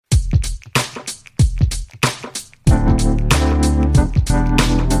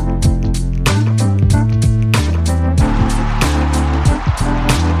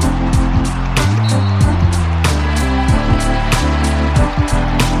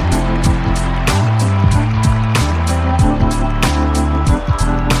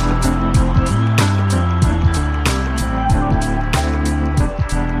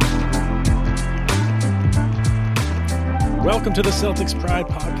Welcome to the Celtics Pride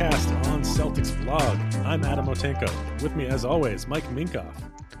podcast on Celtics Blog. I'm Adam Otenko. With me, as always, Mike Minkoff.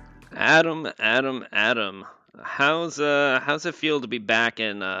 Adam. How's it feel to be back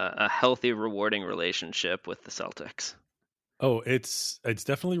in a healthy, rewarding relationship with the Celtics? Oh, it's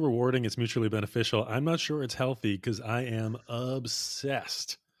definitely rewarding. It's mutually beneficial. I'm not sure it's healthy because I am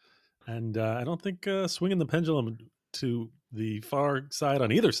obsessed, and I don't think swinging the pendulum to the far side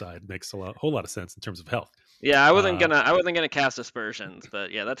on either side makes whole lot of sense in terms of health. Yeah, I wasn't gonna cast aspersions, but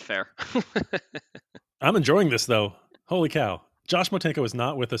yeah, that's fair. I'm enjoying this though. Holy cow. Josh Motenko is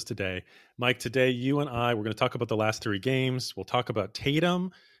not with us today. Mike, today you and I, we're going to talk about the last three games. We'll talk about Tatum.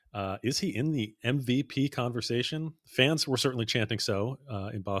 Is he in the MVP conversation? Fans were certainly chanting so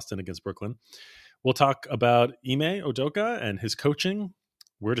in Boston against Brooklyn. We'll talk about Ime Udoka and his coaching.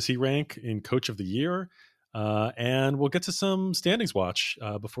 Where does he rank in Coach of the Year? And we'll get to some standings watch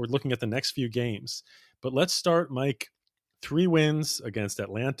before looking at the next few games. But let's start, Mike. 3 wins against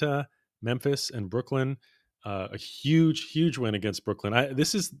Atlanta, Memphis, and Brooklyn. A huge win against Brooklyn.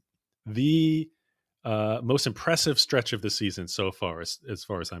 This is the most impressive stretch of the season so far, as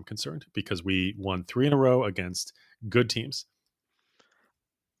far as I'm concerned, because we won 3 in a row against good teams.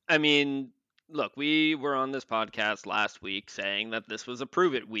 I mean, look, we were on this podcast last week saying that this was a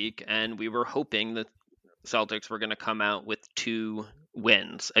prove it week, and we were hoping that Celtics were going to come out with 2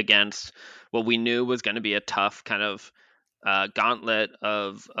 wins against what we knew was going to be a tough kind of gauntlet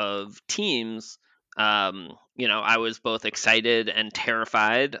of teams. I was both excited and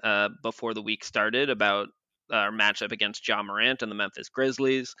terrified before the week started about our matchup against Ja Morant and the Memphis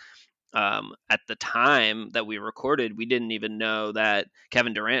Grizzlies. At the time that we recorded, we didn't even know that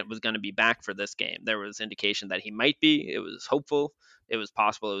Kevin Durant was going to be back for this game. There was indication that he might be. It was hopeful. It was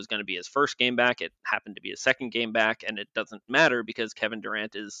possible it was going to be his first game back. It happened to be his second game back, and it doesn't matter because Kevin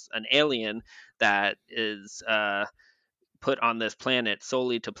Durant is an alien that is put on this planet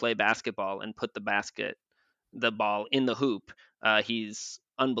solely to play basketball and put the ball in the hoop. He's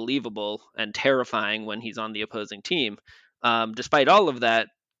unbelievable and terrifying when he's on the opposing team. Despite all of that,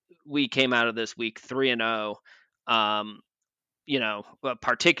 we came out of this week 3-0.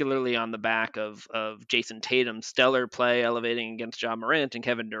 Particularly on the back of Jason Tatum's stellar play elevating against Ja Morant and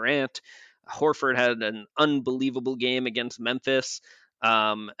Kevin Durant. Horford had an unbelievable game against Memphis,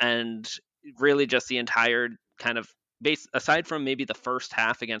 and really just the entire kind of aside from maybe the first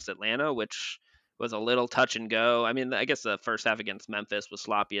half against Atlanta, which was a little touch and go. I mean, I guess the first half against Memphis was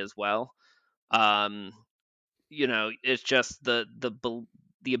sloppy as well. It's just the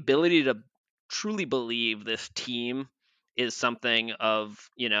ability to truly believe this team is something of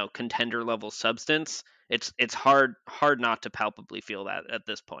contender level substance. It's hard not to palpably feel that at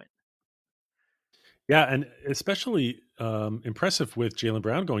this point. Yeah, and especially impressive with Jaylen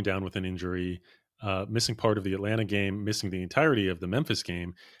Brown going down with an injury, missing part of the Atlanta game, missing the entirety of the Memphis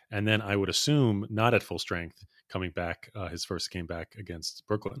game, and then I would assume not at full strength coming back his first game back against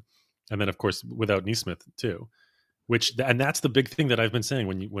Brooklyn, and then of course without Nesmith too. And that's the big thing that I've been saying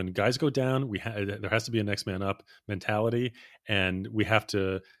when guys go down, there has to be a next man up mentality, and we have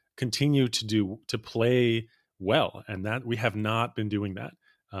to continue to play well, and that we have not been doing that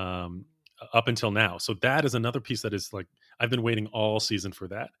up until now. So that is another piece that is like I've been waiting all season for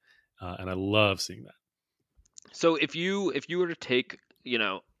that, and I love seeing that. So if you were to take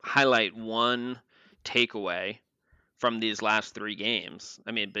highlight one takeaway from these last 3 games,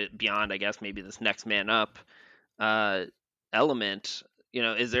 I mean, beyond I guess maybe this next man up element,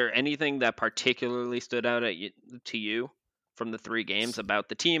 is there anything that particularly stood out to you from the 3 games about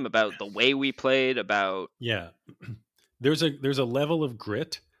the team, about the way we played, about? Yeah, there's a level of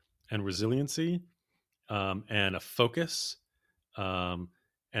grit and resiliency, and a focus, and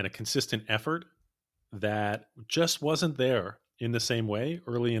a consistent effort that just wasn't there in the same way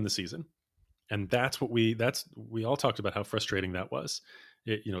early in the season. And we all talked about how frustrating that was.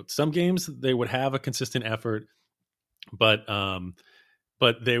 Some games they would have a consistent effort, but the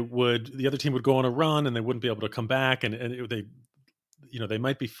other team would go on a run and they wouldn't be able to come back, and they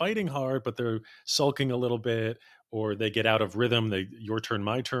might be fighting hard, but they're sulking a little bit, or they get out of rhythm. Your turn,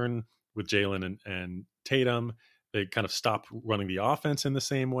 my turn with Jaylen and Tatum. They kind of stop running the offense in the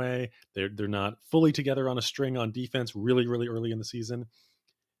same way. They're not fully together on a string on defense really, really early in the season.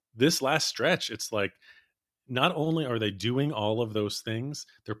 This last stretch, it's like not only are they doing all of those things,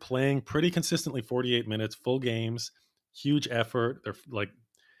 they're playing pretty consistently 48 minutes, full games, huge effort. They're like,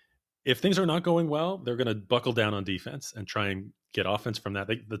 if things are not going well, they're going to buckle down on defense and try and get offense from that.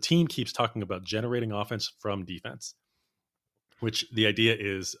 The team keeps talking about generating offense from defense, which the idea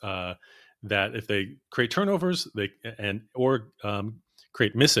is that if they create turnovers or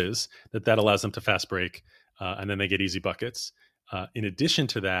create misses, that allows them to fast break and then they get easy buckets. In addition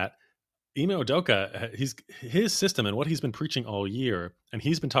to that, Ime Udoka, his system and what he's been preaching all year, and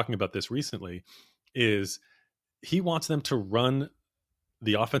he's been talking about this recently, is he wants them to run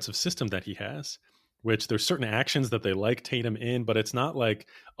the offensive system that he has, which there's certain actions that they like Tatum in, but it's not like,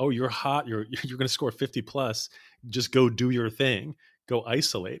 oh, you're hot, you're going to score 50 plus, just go do your thing, go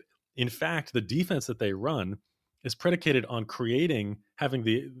isolate. In fact, the defense that they run is predicated on having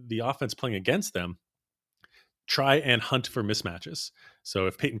the offense playing against them try and hunt for mismatches. So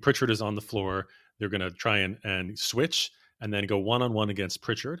if Peyton Pritchard is on the floor, they're going to try and switch and then go one-on-one against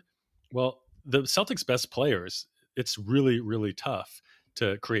Pritchard. Well, the Celtics' best players, it's really, really tough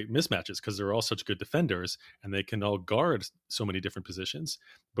to create mismatches because they're all such good defenders and they can all guard so many different positions,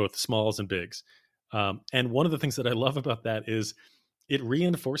 both smalls and bigs. And one of the things that I love about that is it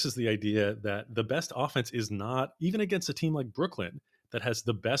reinforces the idea that the best offense is not, even against a team like Brooklyn that has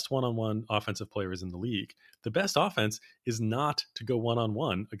the best one-on-one offensive players in the league, the best offense is not to go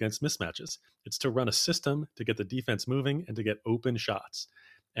one-on-one against mismatches. It's to run a system to get the defense moving and to get open shots.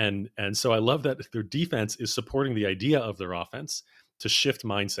 And so I love that their defense is supporting the idea of their offense to shift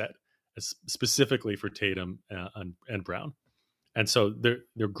mindset, specifically for Tatum and Brown. And so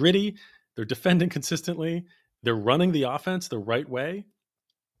they're gritty, they're defending consistently, they're running the offense the right way,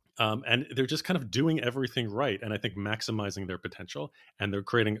 and they're just kind of doing everything right, and I think maximizing their potential, and they're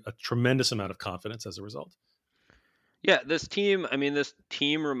creating a tremendous amount of confidence as a result. Yeah, this team, I mean, this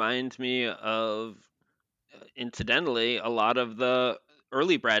team reminds me of, incidentally, a lot of the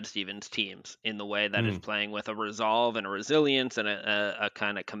early Brad Stevens teams in the way that it's playing with a resolve and a resilience and a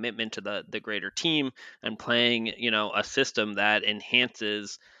kind of commitment to the greater team, and playing, a system that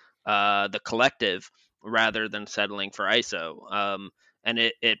enhances the collective rather than settling for ISO. And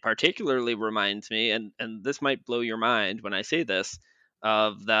it particularly reminds me, and this might blow your mind when I say this,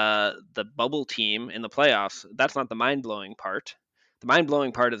 of the bubble team in the playoffs. That's not the mind blowing part. The mind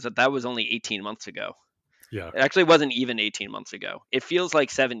blowing part is that was only 18 months ago. Yeah. It actually wasn't even 18 months ago. It feels like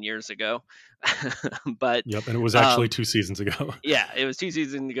 7 years ago. But Yep. And it was actually 2 seasons ago. yeah, it was 2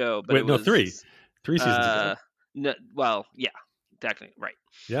 seasons ago, but it Wait, no, was 3 seasons ago. no, well, yeah, technically, right.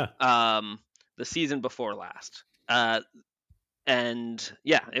 Yeah. The season before last. And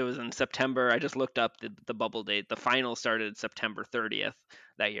yeah, it was in September. I just looked up the bubble date. The final started September 30th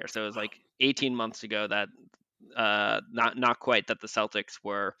that year. So it was like 18 months ago that not quite, that the Celtics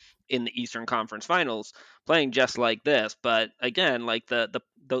were in the Eastern Conference Finals playing just like this. But again, like the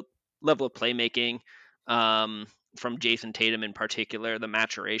level of playmaking from Jason Tatum in particular, the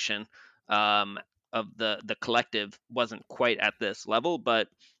maturation of the collective wasn't quite at this level, but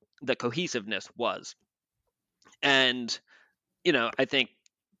the cohesiveness was. And I think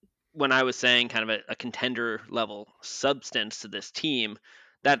when I was saying kind of a contender level substance to this team,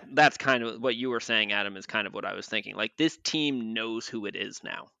 that's kind of what you were saying, Adam, is kind of what I was thinking. Like, this team knows who it is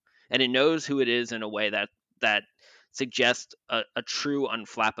now, and it knows who it is in a way that suggests a true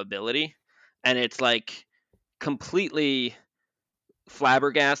unflappability, and it's like completely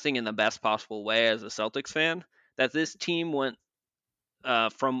flabbergasting in the best possible way as a Celtics fan that this team went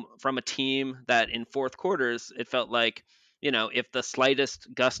from a team that in fourth quarters it felt like, if the slightest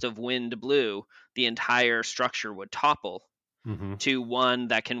gust of wind blew, the entire structure would topple, Mm-hmm. to one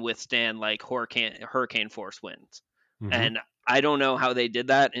that can withstand like hurricane force winds. Mm-hmm. And I don't know how they did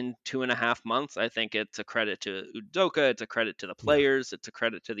that in 2.5 months. I think it's a credit to Udoka, it's a credit to the Yeah. players, it's a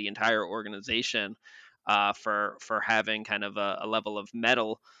credit to the entire organization, for having kind of a level of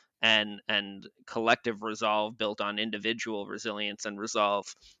mettle and collective resolve built on individual resilience and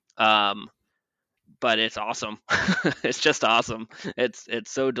resolve. But it's awesome. It's just awesome.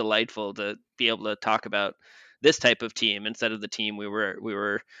 It's so delightful to be able to talk about this type of team instead of the team we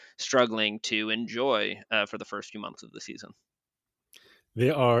were struggling to enjoy for the first few months of the season. They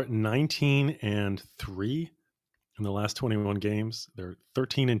are 19-3 in the last 21 games. They're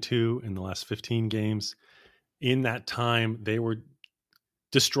 13-2 in the last 15 games. In that time, they were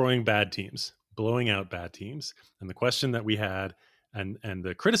destroying bad teams, blowing out bad teams. And the question that we had, and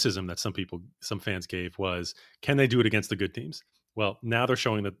the criticism that some fans gave, was, can they do it against the good teams? Well, now they're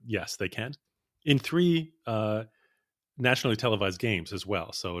showing that yes, they can, in 3 nationally televised games as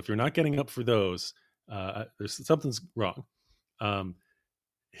well. So if you're not getting up for those, there's something's wrong.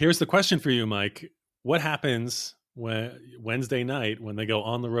 Here's the question for you, Mike: what happens when Wednesday night when they go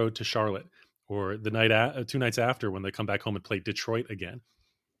on the road to Charlotte, or the night 2 nights after when they come back home and play Detroit again?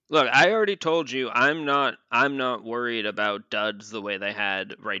 Look, I already told you I'm not worried about duds the way they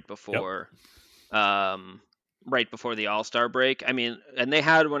had Yep. um, right before the All-Star break. I mean, and they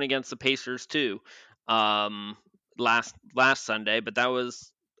had one against the Pacers too, last Sunday, but that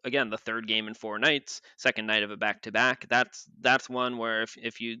was again, the third game in 4 nights, second night of a back-to-back. That's one where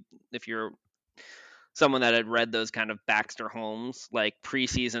if you're someone that had read those kind of Baxter Holmes like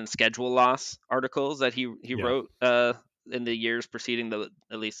preseason schedule loss articles that he Yeah. wrote in the years preceding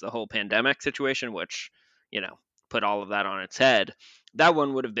at least the whole pandemic situation, which put all of that on its head. That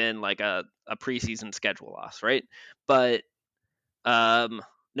one would have been like a preseason schedule loss, right? But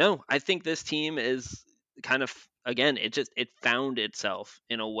no, I think this team is kind of, again, it found itself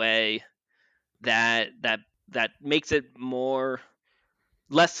in a way that makes it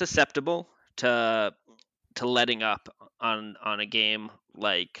less susceptible to letting up on a game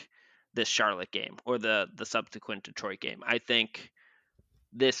like this Charlotte game or the subsequent Detroit game. I think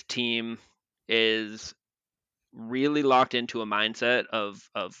this team is really locked into a mindset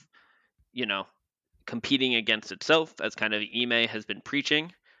of you know competing against itself, as kind of Ime has been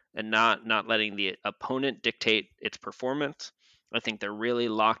preaching, and not letting the opponent dictate its performance. I think they're really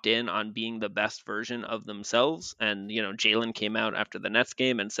locked in on being the best version of themselves. And Jalen came out after the Nets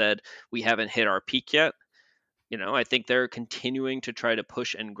game and said we haven't hit our peak yet. I think they're continuing to try to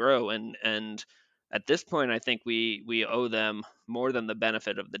push and grow, and at this point, I think we owe them more than the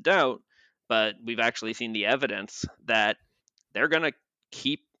benefit of the doubt, but we've actually seen the evidence that they're going to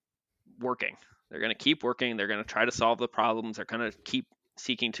keep working. They're going to keep working. They're going to try to solve the problems. They're going to keep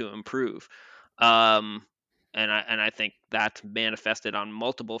seeking to improve. Um, and I think that's manifested on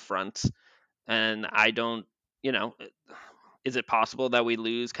multiple fronts. And I don't, you know, is it possible that we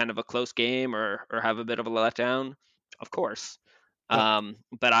lose kind of a close game or have a bit of a letdown? Of course. Yeah.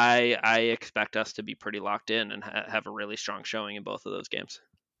 But I expect us to be pretty locked in and have a really strong showing in both of those games.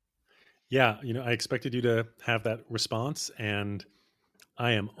 Yeah. I expected you to have that response, and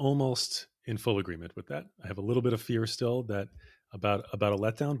I am almost in full agreement with that. I have a little bit of fear still that about a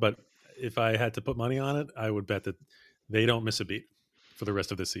letdown, but if I had to put money on it, I would bet that they don't miss a beat for the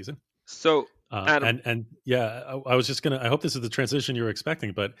rest of this season. So, Adam, And yeah, I was just gonna. I hope this is the transition you were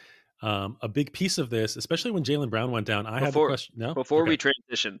expecting, but a big piece of this, especially when Jalen Brown went down, I had the before question. No, before okay, we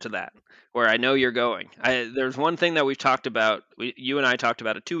transition to that, where I know you're going, there's one thing that we've talked about. You and I talked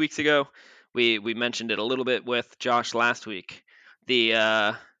about it 2 weeks ago. We mentioned it a little bit with Josh last week.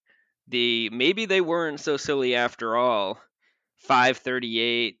 The maybe they weren't so silly after all.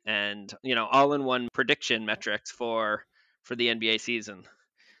 538 and all in one prediction metrics for the NBA season.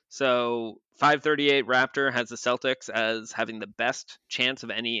 So 538 Raptor has the Celtics as having the best chance of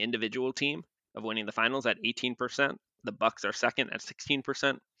any individual team of winning the finals at 18%. The Bucks are second at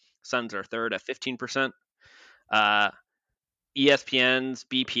 16%. Suns are third at 15%. Uh, ESPN's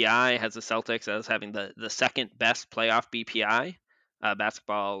BPI has the Celtics as having the second best playoff BPI,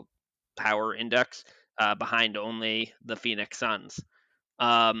 basketball power index, behind only the Phoenix Suns.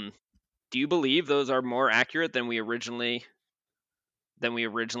 Um, do you believe those are more accurate than we originally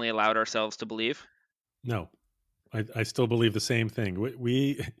allowed ourselves to believe? no, I still believe the same thing.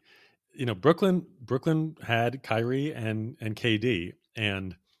 We Brooklyn had Kyrie and KD,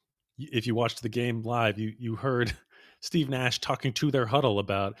 and if you watched the game live, you heard Steve Nash talking to their huddle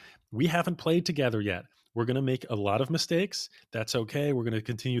about, we haven't played together yet. We're going to make a lot of mistakes. That's okay. We're going to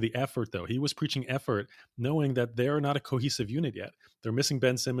continue the effort, though. He was preaching effort, knowing that they're not a cohesive unit yet. They're missing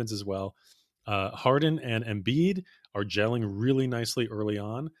Ben Simmons as well. Harden and Embiid are gelling really nicely early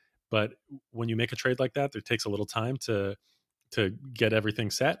on, but when you make a trade like that, it takes a little time to get everything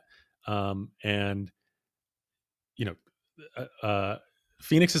set. And you know,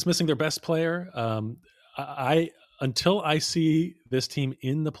 Phoenix is missing their best player. I until I see this team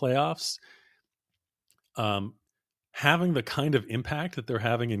in the playoffs, um, having the kind of impact that they're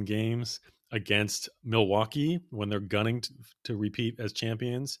having in games against Milwaukee when they're gunning to repeat as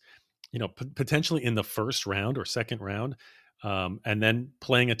champions, potentially in the first round or second round, and then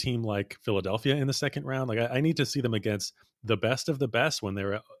playing a team like Philadelphia in the second round. Like I need to see them against the best of the best when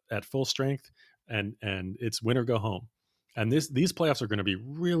they're at full strength, and it's win or go home. And these playoffs are going to be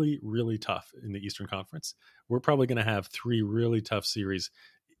really, really tough in the Eastern Conference. We're probably going to have 3 really tough series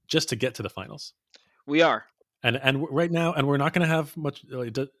just to get to the finals. We are. And right now, and we're not going to have much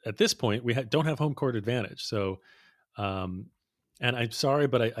at this point. We don't have home court advantage. So, and I'm sorry,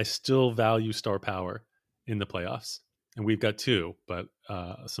 but I still value star power in the playoffs. And we've got 2, but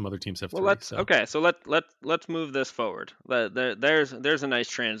some other teams have Well, 3. let's So, okay. So let's move this forward. There's a nice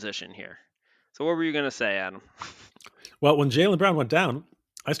transition here. So what were you gonna say, Adam? well, when Jalen Brown went down,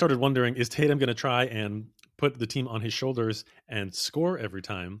 I started wondering: is Tatum going to try and put the team on his shoulders and score every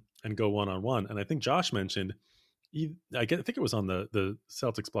time and go 1-on-1? And I think Josh mentioned, I think it was on the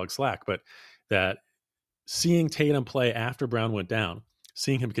Celtics blog Slack, but that seeing Tatum play after Brown went down,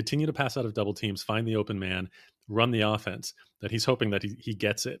 seeing him continue to pass out of double teams, find the open man, run the offense that he's hoping that he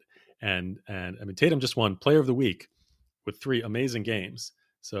gets it. And I mean, Tatum just won Player of the Week with 3 amazing games.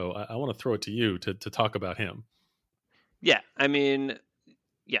 So I want to throw it to you to talk about him. Yeah, I mean,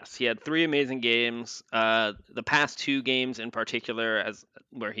 yes, he had 3 amazing games. The past 2 games in particular, as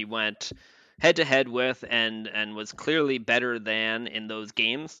where he went head to head with and was clearly better than in those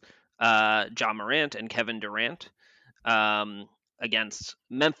games. Ja Morant and Kevin Durant. Um, Against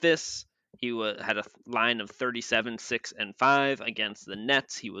Memphis, he had a line of 37, 6, and 5. Against the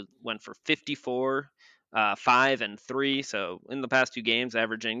Nets, he went for 54, 5, and 3. So in the past 2 games,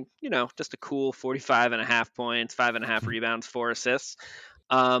 averaging, just a cool 45.5 points, 5.5 rebounds, 4 assists.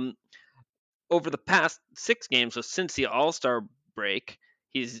 Over the past 6 games, so since the All-Star break,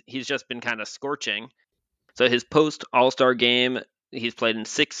 he's just been kind of scorching. So his post All-Star game, he's played in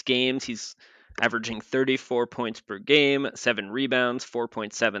 6 games. He's averaging 34 points per game, 7 rebounds,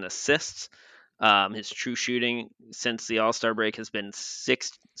 4.7 assists. His true shooting since the All-Star break has been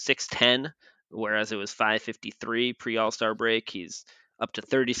 610, whereas it was 553 pre All-Star break. He's up to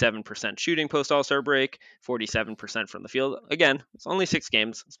 37% shooting post All-Star break, 47% from the field. Again, it's only 6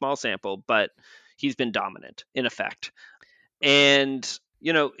 games, small sample, but he's been dominant in effect. And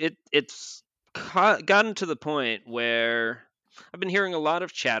it's gotten to the point where I've been hearing a lot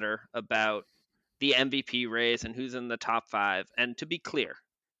of chatter about the MVP race and who's in the top 5. And to be clear,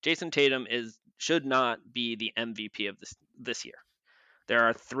 Jason Tatum should not be the MVP of this year. There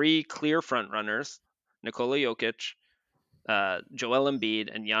are 3 clear frontrunners: Nikola Jokic, Joel Embiid,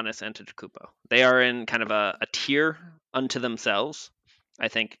 and Giannis Antetokounmpo. They are in kind of a tier unto themselves. I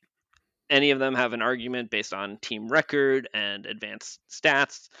think any of them have an argument based on team record and advanced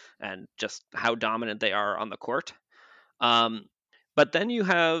stats and just how dominant they are on the court. But then you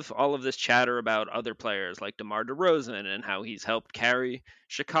have all of this chatter about other players like DeMar DeRozan and how he's helped carry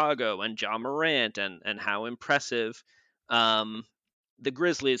Chicago, and Ja Morant, and how impressive the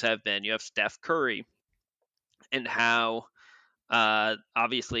Grizzlies have been. You have Steph Curry, and how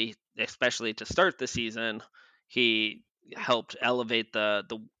obviously, especially to start the season, he helped elevate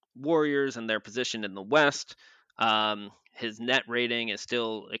the Warriors and their position in the West. His net rating is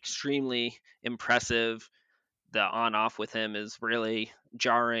still extremely impressive. The on-off with him is really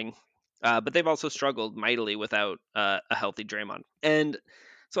jarring. But they've also struggled mightily without a healthy Draymond. And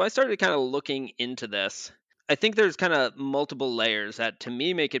so I started kind of looking into this. I think there's kind of multiple layers that, to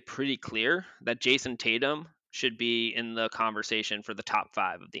me, make it pretty clear that Jason Tatum should be in the conversation for the top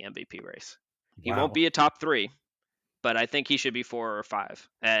 5 of the MVP race. He won't Wow. be a top 3, but I think he should be 4 or 5.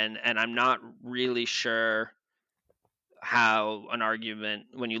 And I'm not really sure how an argument,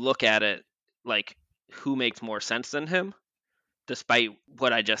 when you look at it, like, who makes more sense than him, despite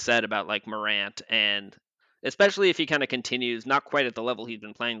what I just said about like Morant, and especially if he kind of continues not quite at the level he's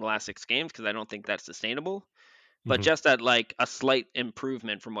been playing the last 6 games, because I don't think that's sustainable, but just at like a slight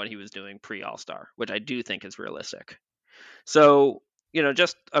improvement from what he was doing pre All-Star, which I do think is realistic. So,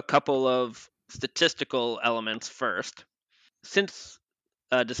 just a couple of statistical elements first. Since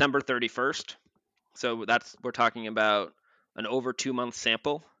December 31st, so we're talking about an over 2-month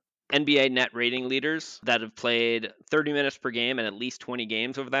sample, NBA net rating leaders that have played 30 minutes per game and at least 20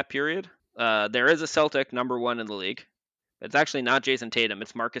 games over that period. There is a Celtic number 1 in the league. It's actually not Jason Tatum.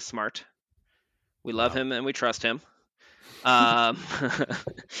 It's Marcus Smart. We love him and we trust him.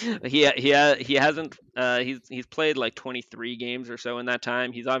 He hasn't he's played like 23 games or so in that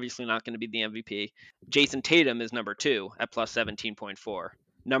time. He's obviously not going to be the MVP. Jason Tatum is number 2 at plus 17.4.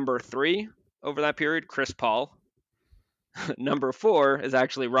 Number 3 over that period, Chris Paul. Number 4 is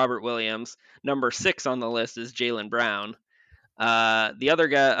actually Robert Williams. Number 6 on the list is Jaylen Brown. A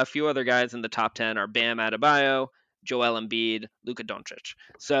few other guys in the top 10 are Bam Adebayo, Joel Embiid, Luka Doncic.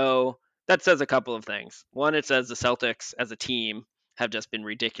 So that says a couple of things. One, it says the Celtics as a team have just been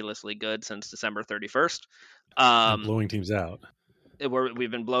ridiculously good since December 31st. And blowing teams out.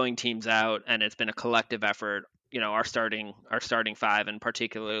 We've been blowing teams out, and it's been a collective effort. Our starting 5, and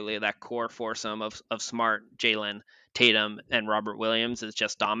particularly that core foursome of Smart, Jaylen, Tatum, and Robert Williams is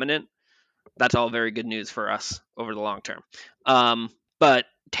just dominant. That's all very good news for us over the long term. But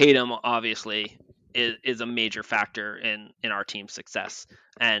Tatum obviously is a major factor in our team's success,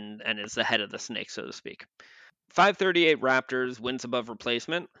 and is the head of the snake, so to speak. 538 Raptors wins above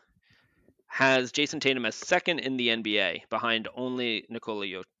replacement has Jason Tatum as second in the NBA, behind only Nikola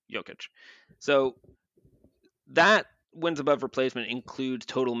Jokic. So that wins above replacement includes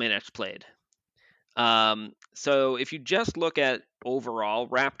total minutes played. So if you just look at overall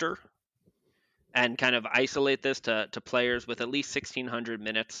Raptor and kind of isolate this to players with at least 1,600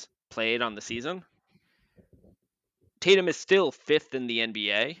 minutes played on the season, Tatum is still 5th in the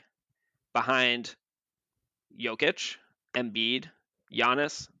NBA, behind Jokic, Embiid,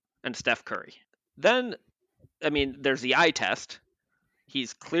 Giannis, and Steph Curry. Then, I mean, there's the eye test.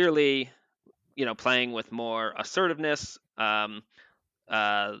 He's clearly, playing with more assertiveness.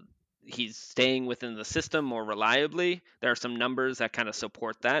 Uh, he's staying within the system more reliably. There are some numbers that kind of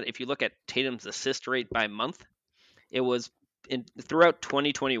support that. If you look at Tatum's assist rate by month, it was throughout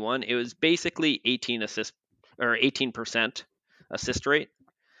 2021, it was basically 18% assist rate.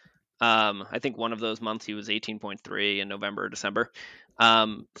 I think one of those months he was 18.3 in November or December.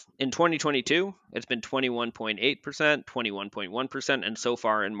 In 2022, it's been 21.8%, 21.1%, and so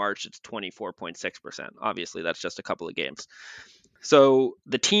far in March, it's 24.6%. Obviously, that's just a couple of games. So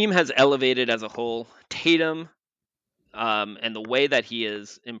the team has elevated as a whole. Tatum, and the way that he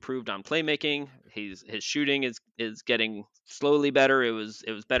has improved on playmaking, his shooting is getting slowly better. It was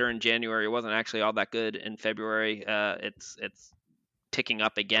better in January. It wasn't actually all that good in February. It's ticking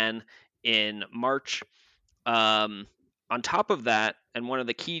up again in March. On top of that, and one of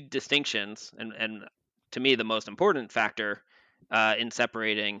the key distinctions, and to me the most important factor in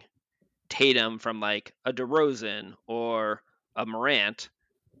separating Tatum from like a DeRozan or a Morant,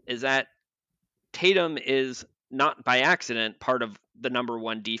 is that Tatum is not by accident part of the number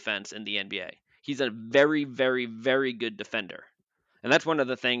one defense in the NBA. He's a very, very, very good defender. And that's one of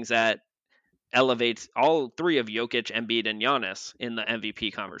the things that elevates all three of Jokic, Embiid, and Giannis in the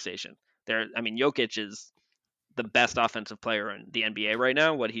MVP conversation. Jokic is the best offensive player in the NBA right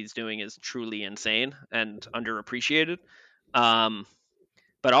now. What he's doing is truly insane and underappreciated.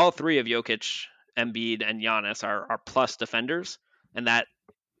 But all three of Jokic, Embiid, and Giannis are plus defenders, and that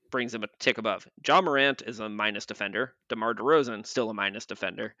brings him a tick above. Ja Morant is a minus defender. DeMar DeRozan still a minus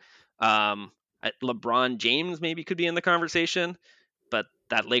defender. LeBron James maybe could be in the conversation, but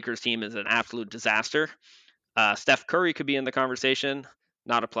that Lakers team is an absolute disaster. Steph Curry could be in the conversation,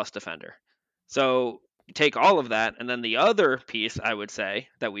 not a plus defender. So you take all of that, and then the other piece I would say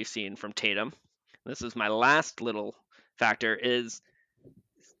that we've seen from Tatum, this is my last little factor, is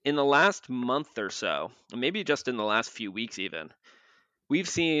in the last month or so, maybe just in the last few weeks even, we've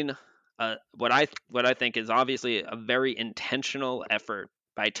seen what I think is obviously a very intentional effort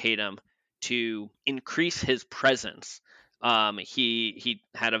by Tatum to increase his presence. He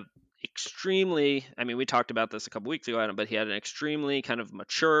had a extremely, I mean, we talked about this a couple weeks ago, Adam, but he had an extremely kind of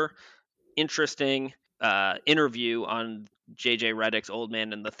mature, interesting interview on JJ Redick's Old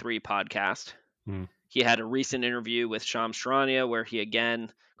Man and the Three podcast. He had a recent interview with Shams Charania where he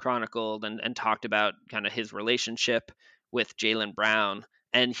again chronicled and talked about kind of his relationship with Jaylen Brown.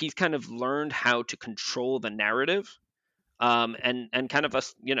 And he's kind of learned how to control the narrative, and kind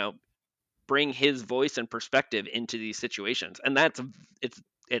of bring his voice and perspective into these situations. And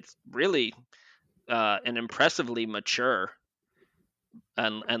it's really an impressively mature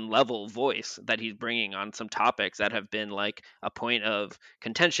and level voice that he's bringing on some topics that have been like a point of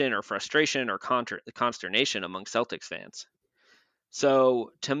contention or frustration or consternation among Celtics fans.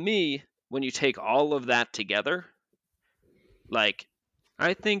 So to me, when you take all of that together, like,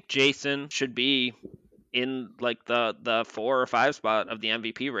 I think Jason should be in like the 4 or 5 spot of the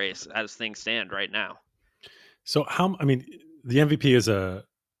MVP race as things stand right now. So the MVP is a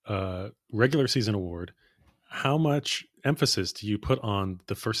regular season award. How much emphasis do you put on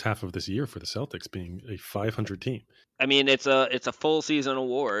the first half of this year for the Celtics being a 500 team? I mean, it's a full season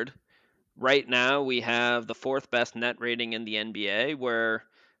award. Right now, we have the 4th best net rating in the NBA. We're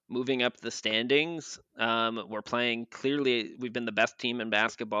moving up the standings. We're playing clearly. We've been the best team in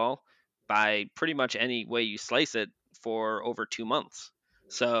basketball by pretty much any way you slice it for over 2 months.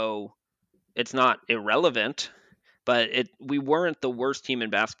 So it's not irrelevant, but we weren't the worst team in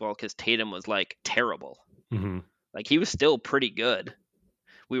basketball because Tatum was like terrible. Mm-hmm. Like, he was still pretty good.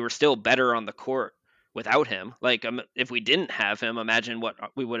 We were still better on the court without him. Like, if we didn't have him, imagine what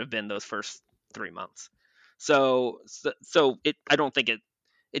we would have been those first 3 months. So I don't think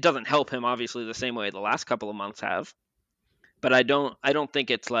it doesn't help him obviously the same way the last couple of months have. But I don't think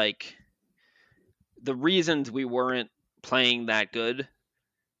it's like the reasons we weren't playing that good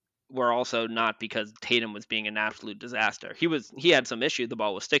were also not because Tatum was being an absolute disaster. He had some issue. The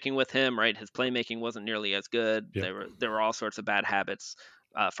ball was sticking with him, right? His playmaking wasn't nearly as good. Yeah. There were all sorts of bad habits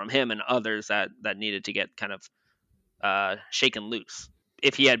from him and others that needed to get kind of shaken loose.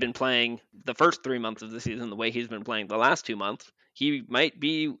 If he had been playing the first 3 months of the season the way he's been playing the last 2 months, he might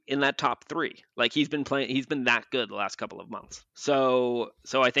be in that top 3. Like, he's been that good the last couple of months. So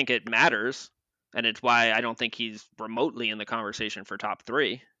I think it matters, and it's why I don't think he's remotely in the conversation for top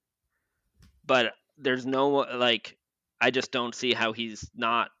 3. But there's I just don't see how he's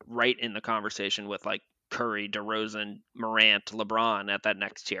not right in the conversation with like Curry, DeRozan, Morant, LeBron at that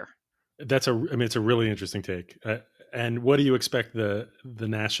next tier. I mean, it's a really interesting take. And what do you expect the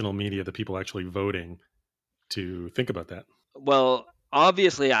national media, the people actually voting, to think about that? Well,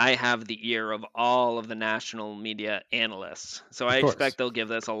 obviously, I have the ear of all of the national media analysts, so I Of expect course. they'll give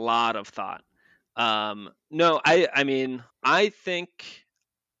this a lot of thought. No, I mean, I think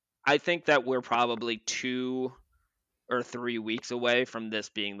that we're probably 2 or 3 weeks away from this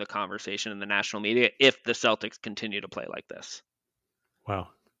being the conversation in the national media if the Celtics continue to play like this. Wow.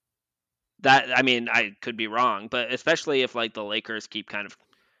 That I mean, I could be wrong, but especially if like the Lakers keep kind of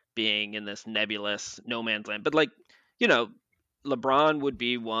being in this nebulous no man's land. But like, you know, LeBron would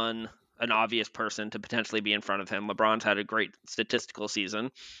be an obvious person to potentially be in front of him. LeBron's had a great statistical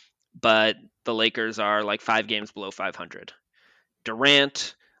season, but the Lakers are like 5 games below 500.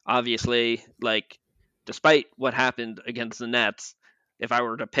 Durant, obviously, like despite what happened against the Nets, if I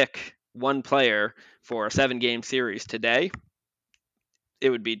were to pick one player for a 7 game series today, it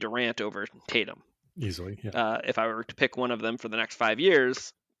would be Durant over Tatum. Easily, yeah. If I were to pick one of them for the next 5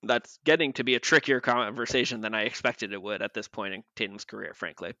 years, that's getting to be a trickier conversation than I expected it would at this point in Tatum's career,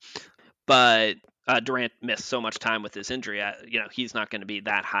 frankly. But Durant missed so much time with his injury. He's not going to be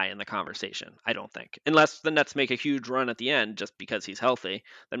that high in the conversation, I don't think, unless the Nets make a huge run at the end just because he's healthy.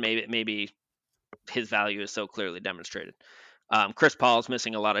 Then maybe his value is so clearly demonstrated. Chris Paul's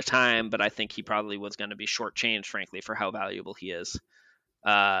missing a lot of time, but I think he probably was going to be shortchanged, frankly, for how valuable he is.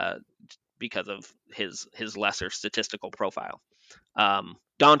 Because of his lesser statistical profile.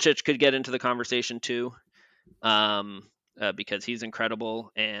 Doncic could get into the conversation too, because he's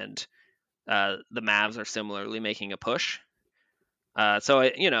incredible, and the Mavs are similarly making a push. I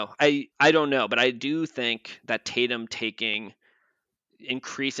don't know, but I do think that Tatum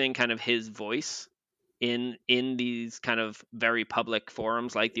increasing kind of his voice in these kind of very public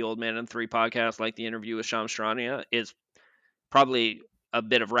forums, like the Old Man and Three podcast, like the interview with Shams Charania, is probably a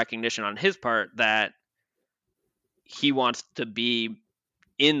bit of recognition on his part that he wants to be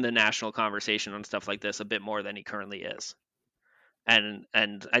in the national conversation on stuff like this a bit more than he currently is.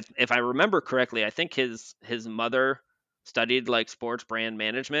 If I remember correctly, I think his mother studied like sports brand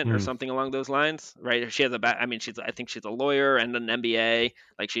management or Mm. something along those lines, right? She has I mean, I think she's a lawyer and an MBA.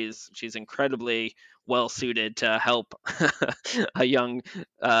 Like she's incredibly well suited to help a young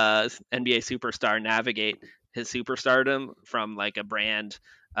NBA superstar navigate his superstardom from like a brand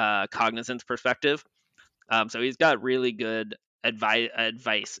cognizance perspective. So he's got really good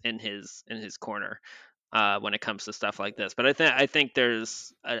advice in his corner when it comes to stuff like this. But I think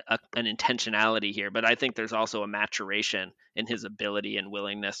there's an intentionality here, but I think there's also a maturation in his ability and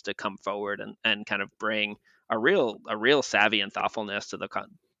willingness to come forward and kind of bring a real savvy and thoughtfulness to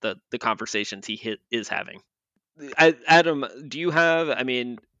the conversations is having. Adam, I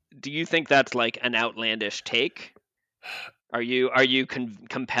mean, do you think that's like an outlandish take? Are you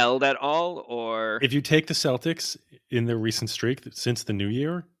compelled at all, or If you take the Celtics in their recent streak since the new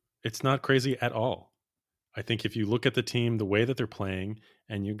year, it's not crazy at all. I think if you look at the team, the way that they're playing,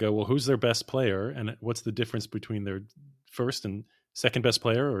 and you go, well, who's their best player, and what's the difference between their first and second best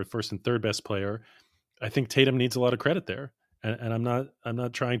player or first and third best player? I think Tatum needs a lot of credit there, and I'm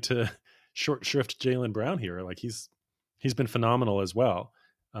not trying to short shrift Jaylen Brown here. Like he's been phenomenal as well,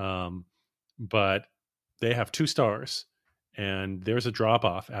 but they have 2 stars, and there's a drop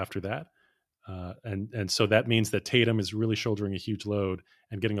off after that. And so that means that Tatum is really shouldering a huge load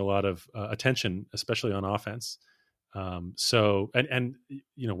and getting a lot of attention, especially on offense. And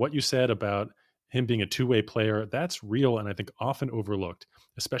what you said about him being a two-way player, that's real, and I think often overlooked,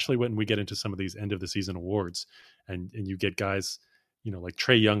 especially when we get into some of these end of the season awards, and you get guys, like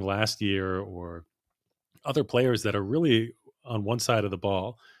Trey Young last year, or other players that are really on one side of the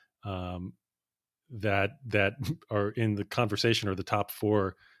ball, that are in the conversation or the top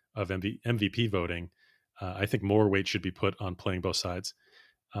 4 of MVP voting. I think more weight should be put on playing both sides.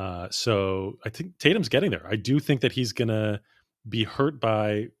 So I think Tatum's getting there. I do think that he's going to be hurt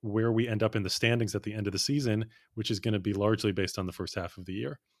by where we end up in the standings at the end of the season, which is going to be largely based on the first half of the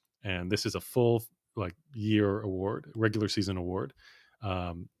year. And this is a full year award, regular season award.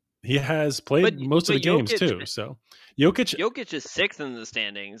 He has but played most of the games too. So Jokic, Jokic is 6th in the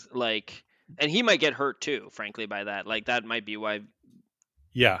standings, like, and he might get hurt too. Frankly, by that, like that might be why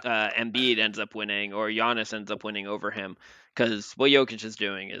yeah, Embiid ends up winning or Giannis ends up winning over him, because what Jokic is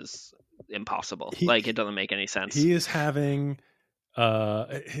doing is impossible. he Like it doesn't make any sense. he is having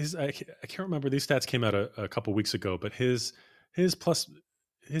I can't remember, these stats came out a couple weeks ago, but his plus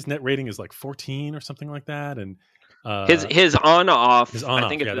his net rating is like 14 or something like that, and His on His off, on I off,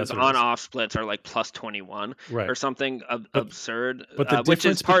 think it's yeah, his that's what it on is. off splits are like plus 21 Right, or something but absurd, the which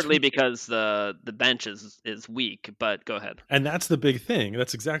is difference partly between, because the bench is weak. But go ahead. and that's the big thing.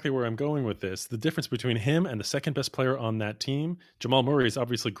 That's exactly where I'm going with this. The difference between him and the second best player on that team, Jamal Murray, is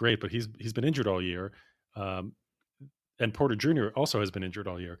obviously great, but he's been injured all year, um, and Porter Jr. also has been injured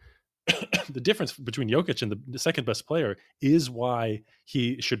all year. The difference between Jokic and the second best player is why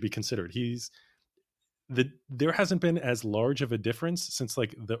he should be considered. There hasn't been as large of a difference since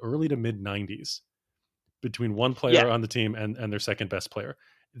like the early to mid '90s between one Yeah, player on the team and their second best player.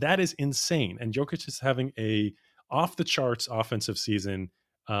 That is insane. And Jokic is having a off the charts offensive season.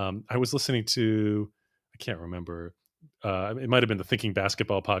 I was listening to, I can't remember, it might have been the Thinking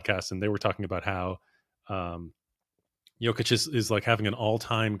Basketball podcast, and they were talking about how um, Jokic is like having an all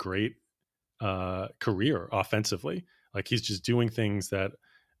time great career offensively. Like he's just doing things that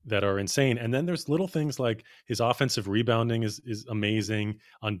are insane. And then there's little things like his offensive rebounding is amazing.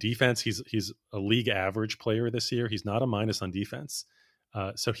 On defense, he's a league average player this year. He's not a minus on defense.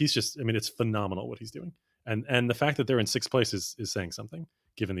 So he's just, I mean, it's phenomenal what he's doing. And the fact that they're in sixth place is saying something,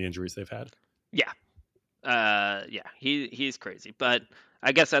 given the injuries they've had. yeah, yeah. He's crazy. But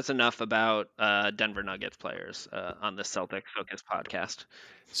I guess that's enough about Denver Nuggets players on the Celtic Focus podcast.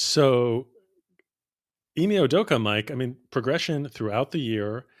 So Ime Udoka, Mike, I mean, progression throughout the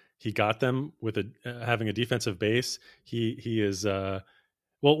year. He got them with having a defensive base. He is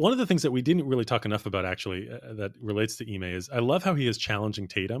well, one of the things that we didn't really talk enough about actually that relates to Ime is I love how he is challenging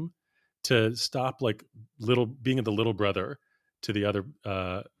Tatum to stop like being the little brother to the other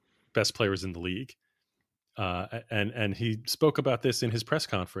best players in the league. And he spoke about this in his press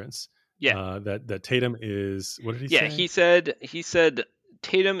conference. Yeah, That Tatum is, what did he yeah. say? He said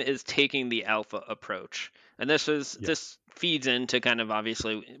Tatum is taking the alpha approach, and Yeah, this feeds into kind of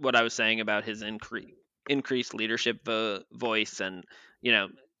obviously what I was saying about his increased leadership voice, and you know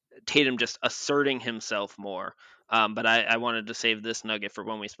Tatum just asserting himself more. But I wanted to save this nugget for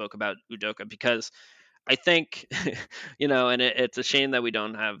when we spoke about Udoka because I think, and it's a shame that we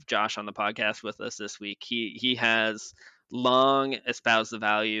don't have Josh on the podcast with us this week. He has long espoused the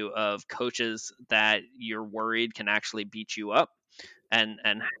value of coaches that you're worried can actually beat you up, and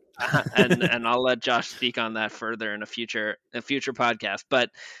and I'll let Josh speak on that further in a future podcast. But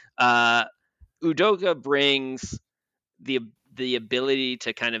uh, Udoka brings the the ability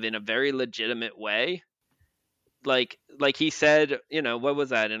to kind of in a very legitimate way like he said, what was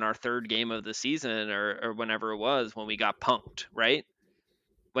that in our third game of the season or whenever it was when we got punked, right?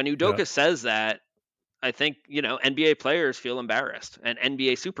 When yeah. Udoka says that, I think, NBA players feel embarrassed and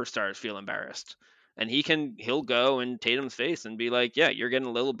NBA superstars feel embarrassed. And he'll go in Tatum's face and be like, "Yeah, you're getting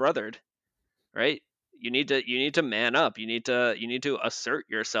a little brothered, right? You need to man up. You need to assert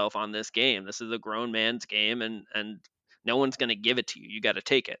yourself on this game. This is a grown man's game and no one's going to give it to you. You got to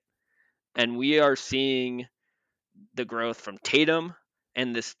take it." And we are seeing the growth from Tatum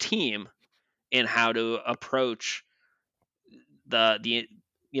and this team in how to approach the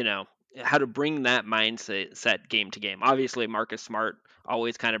how to bring that mindset set game to game. Obviously, Marcus Smart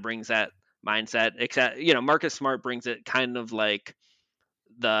always kind of brings that mindset. Except Marcus Smart brings it kind of like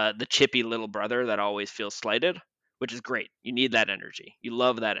the chippy little brother that always feels slighted, which is great. You need that energy. You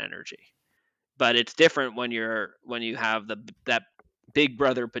love that energy. But it's different when you have that big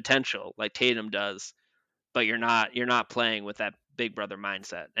brother potential like Tatum does, but you're not playing with that big brother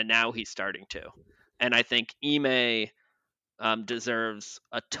mindset. And now he's starting to. And I think Ime deserves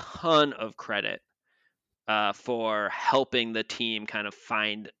a ton of credit for helping the team kind of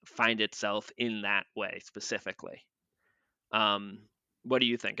find itself in that way specifically. Um, what do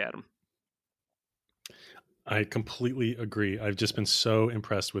you think, Adam? I completely agree. I've just been so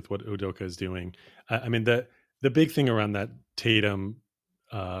impressed with what Udoka is doing. I mean, the big thing around that Tatum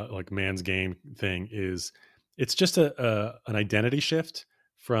like man's game thing is it's just an identity shift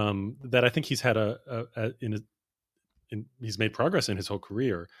from that. I think he's had he's made progress in his whole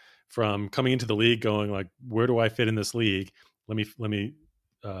career from coming into the league, going like, where do I fit in this league? Let me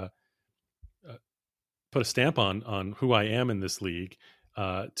uh, uh, put a stamp on who I am in this league,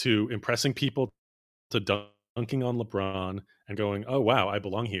 to impressing people, to dunking on LeBron and going, "Oh wow, I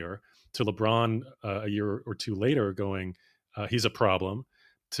belong here." To LeBron a year or two later going, "He's a problem."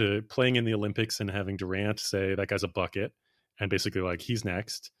 To playing in the Olympics and having Durant say that guy's a bucket, and basically like he's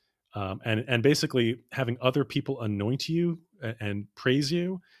next, and basically having other people anoint you and praise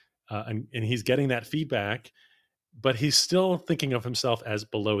you, and he's getting that feedback, but he's still thinking of himself as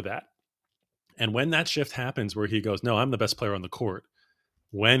below that. And when that shift happens, where he goes, "No, I'm the best player on the court,"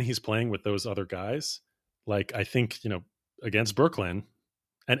 when he's playing with those other guys, like I think, against Brooklyn,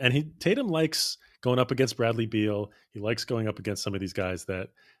 And Tatum likes going up against Bradley Beal. He likes going up against some of these guys that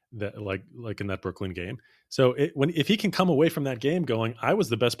like in that Brooklyn game. So if he can come away from that game going, I was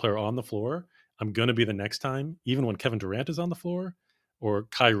the best player on the floor, I'm going to be the next time, even when Kevin Durant is on the floor, or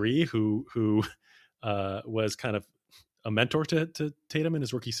Kyrie, who was kind of a mentor to Tatum in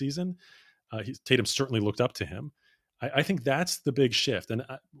his rookie season. Tatum certainly looked up to him. I think that's the big shift, and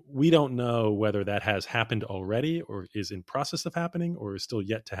we don't know whether that has happened already, or is in process of happening, or is still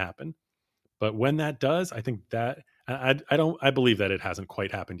yet to happen. But when that does, I think that I believe that it hasn't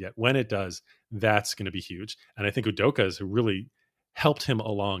quite happened yet. When it does, that's going to be huge, and I think Udoka has really helped him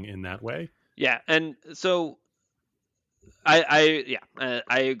along in that way. Yeah, and so I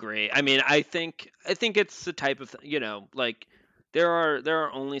agree. I mean, I think it's the type of like there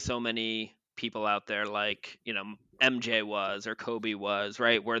are only so many people out there like MJ was or Kobe was,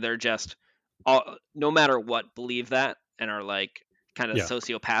 right, where they're just all, no matter what, believe that and are like kind of Yeah,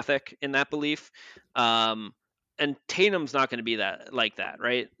 sociopathic in that belief. Um, and Tatum's not going to be that like that,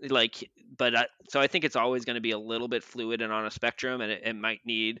 right? Like, but so I think it's always going to be a little bit fluid and on a spectrum, and it might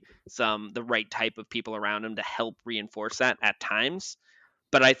need the right type of people around him to help reinforce that at times.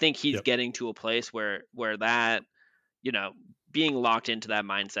 But I think he's yep, getting to a place where that you know being locked into that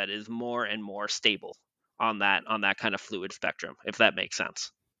mindset is more and more stable on that kind of fluid spectrum, if that makes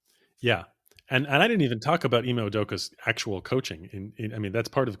sense. yeah. And I didn't even talk about Ime Udoka's actual coaching. I mean, that's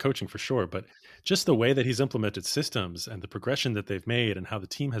part of coaching for sure. But just the way that he's implemented systems and the progression that they've made and how the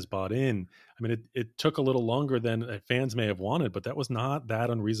team has bought in. I mean, it took a little longer than fans may have wanted, but that was not that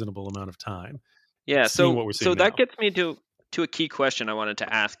unreasonable amount of time. Yeah, Seeing so what we're so seeing that now. gets me to a key question I wanted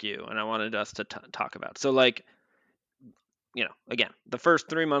to ask you, and I wanted us to talk about. So, like, again, the first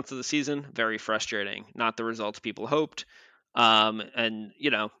 3 months of the season, very frustrating. Not the results people hoped. And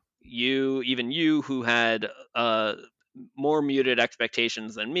you who had more muted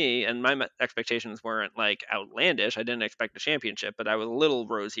expectations than me, and my expectations weren't like outlandish. I didn't expect a championship, but I was a little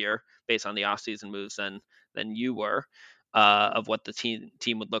rosier based on the offseason moves than you were. Of what the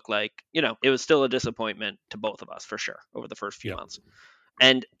team would look like, it was still a disappointment to both of us for sure over the first few Yeah, months.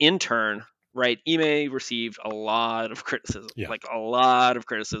 And in turn, right, Ime received a lot of criticism, yeah. like a lot of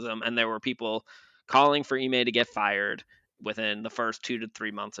criticism, and there were people calling for Ime to get fired within the first 2 to 3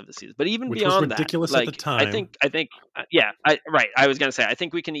 months of the season. But even Which was beyond that, ridiculous at the like I time. think, I think, yeah, right. I was gonna say, I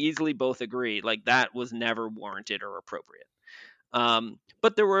think we can easily both agree, like that was never warranted or appropriate.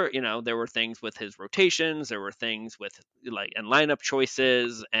 But there were things with his rotations, there were things with like and lineup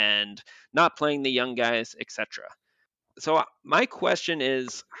choices and not playing the young guys, etc. So my question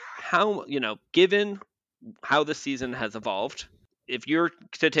is, how given how the season has evolved, if you're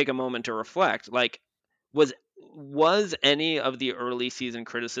to take a moment to reflect, like was was any of the early season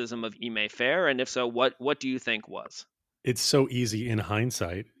criticism of Ime fair, and if so, what do you think was? It's so easy in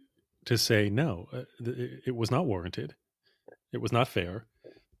hindsight to say no, it was not warranted. It was not fair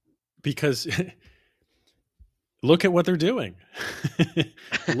because look at what they're doing.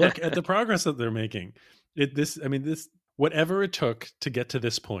 Look at the progress that they're making. This whatever it took to get to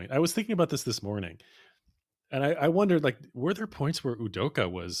this point. I was thinking about this morning, and I wondered, like, were there points where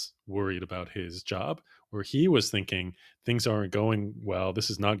Udoka was worried about his job, where he was thinking things aren't going well, this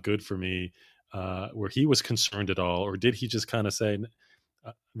is not good for me, where he was concerned at all, or did he just kind of say,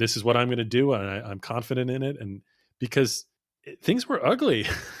 "This is what I'm going to do, and I'm confident in it"? And because things were ugly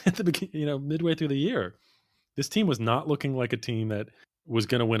at the beginning, midway through the year, this team was not looking like a team that was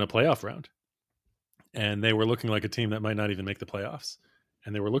going to win a playoff round. And they were looking like a team that might not even make the playoffs.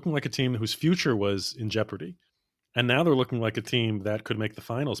 And they were looking like a team whose future was in jeopardy. And now they're looking like a team that could make the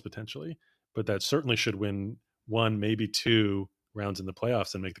finals potentially, but that certainly should win one, maybe two rounds in the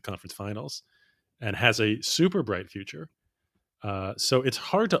playoffs and make the conference finals, and has a super bright future. So it's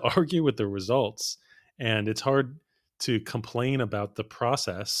hard to argue with the results, and it's hard to complain about the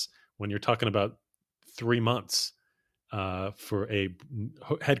process when you're talking about 3 months for a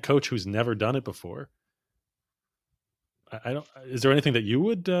head coach who's never done it before. I don't. Is there anything that you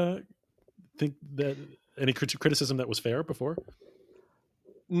would think that any criticism that was fair before?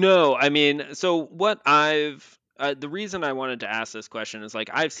 No, I mean, so what the reason I wanted to ask this question is like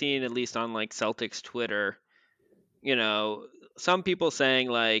I've seen at least on like Celtics Twitter, you know, some people saying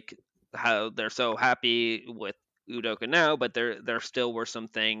like how they're so happy with Udoka now, but there still were some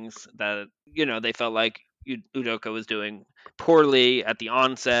things that they felt like Udoka was doing poorly at the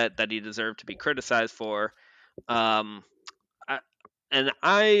onset that he deserved to be criticized for. Um, I, and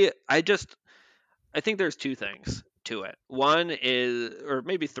I think there's two things to it. One is, or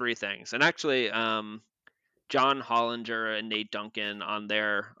maybe three things, and actually, John Hollinger and Nate Duncan on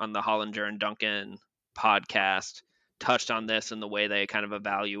the Hollinger and Duncan podcast touched on this in the way they kind of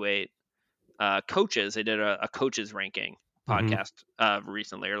evaluate coaches. They did a coaches ranking Mm-hmm. podcast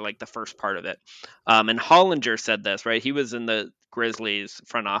recently, or like the first part of it. And Hollinger said this, right? He was in the Grizzlies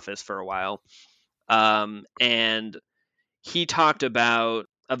front office for a while. And he talked about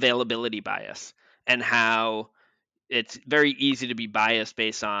availability bias and how it's very easy to be biased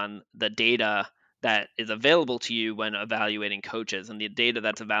based on the data that is available to you when evaluating coaches, and the data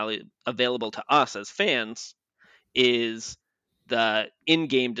that's available to us as fans is the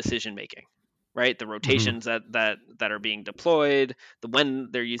in-game decision making, right? The Mm-hmm. rotations that are being deployed, the when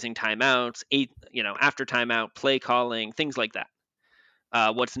they're using timeouts, after timeout, play calling, things like that.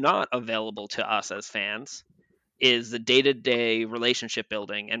 What's not available to us as fans is the day-to-day relationship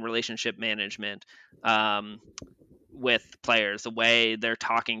building and relationship management, with players, the way they're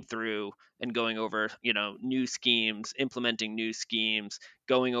talking through and going over, new schemes, implementing new schemes,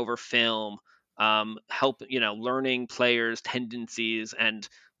 going over film, learning players' tendencies and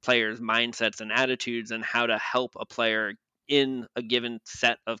players' mindsets and attitudes, and how to help a player in a given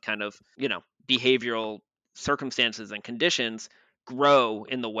set of kind of, behavioral circumstances and conditions grow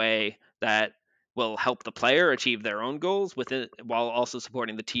in the way that will help the player achieve their own goals within, while also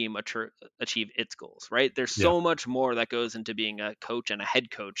supporting the team achieve its goals, right? There's Yeah. so much more that goes into being a coach and a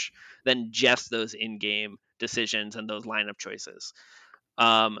head coach than just those in-game decisions and those lineup choices.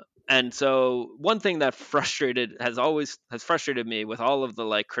 Um, and so one thing that has frustrated me with all of the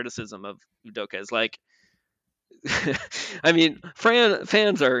like criticism of Udoka is like, I mean,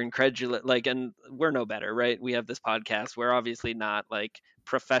 fans are incredulous, like, and we're no better, right? We have this podcast. We're obviously not like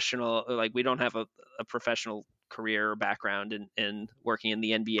professional, like we don't have a professional career or background in working in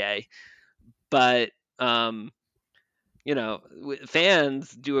the NBA, but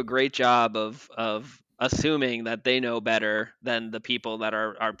fans do a great job of assuming that they know better than the people that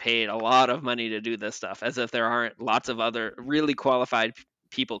are paid a lot of money to do this stuff, as if there aren't lots of other really qualified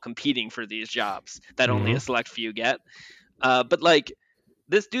people competing for these jobs that only Mm-hmm. a select few get. But like,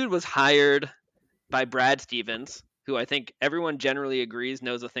 this dude was hired by Brad Stevens, who I think everyone generally agrees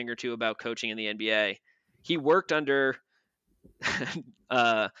knows a thing or two about coaching in the NBA. He worked under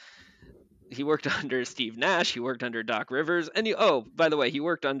uh, he worked under Steve Nash. He worked under Doc Rivers, and by the way, he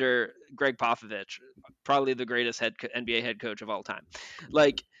worked under Greg Popovich, probably the greatest NBA head coach of all time.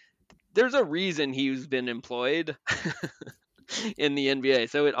 Like, there's a reason he's been employed in the NBA.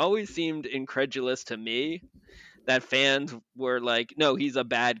 So it always seemed incredulous to me that fans were like, no, he's a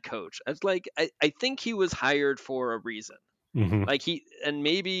bad coach. It's like, I think he was hired for a reason. Mm-hmm. Like, and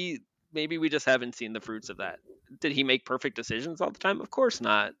maybe we just haven't seen the fruits of that. Did he make perfect decisions all the time? Of course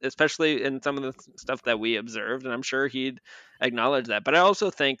not, especially in some of the stuff that we observed, and I'm sure he'd acknowledge that. But I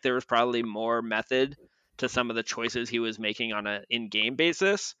also think there was probably more method to some of the choices he was making on an in-game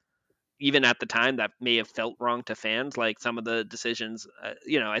basis, even at the time, that may have felt wrong to fans. Like some of the decisions,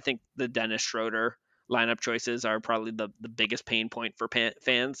 I think the Dennis Schroeder lineup choices are probably the biggest pain point for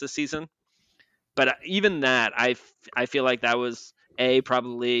fans this season. But even that, I feel like that was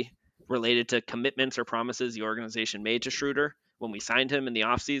probably related to commitments or promises the organization made to Schroeder when we signed him in the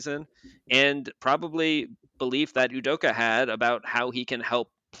offseason, and probably belief that Udoka had about how he can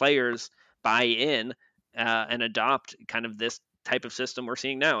help players buy in and adopt kind of this type of system we're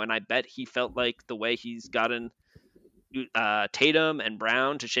seeing now. And I bet he felt like the way he's gotten Tatum and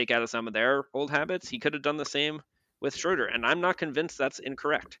Brown to shake out of some of their old habits, he could have done the same with Schroeder. And I'm not convinced that's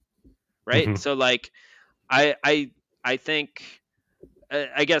incorrect, right? Mm-hmm. So like, I think,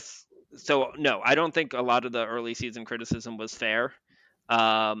 I guess so. No, I don't think a lot of the early season criticism was fair,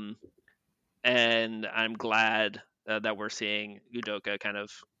 um, and I'm glad that we're seeing Udoka kind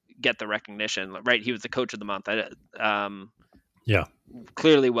of get the recognition. Right, he was the coach of the month. Yeah.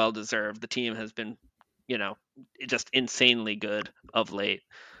 Clearly well deserved. The team has been, just insanely good of late,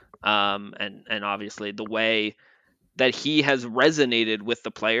 and obviously the way that he has resonated with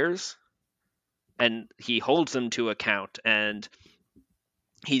the players, and he holds them to account, and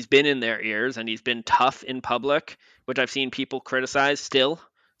he's been in their ears, and he's been tough in public, which I've seen people criticize still,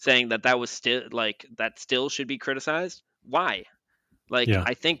 saying that was still like that still should be criticized. Why? Like, Yeah.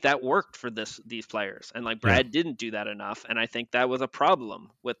 I think that worked for these players, and like Yeah. Brad didn't do that enough, and I think that was a problem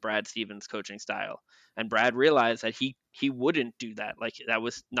with Brad Stevens' coaching style. And Brad realized that he wouldn't do that. Like, that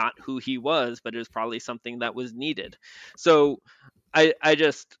was not who he was, but it was probably something that was needed. So I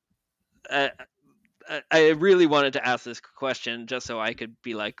just I really wanted to ask this question just so I could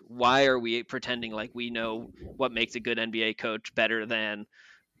be like, why are we pretending like we know what makes a good NBA coach better than,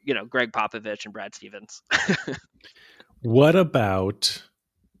 Greg Popovich and Brad Stevens? What about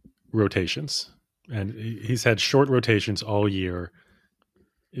rotations? And he's had short rotations all year.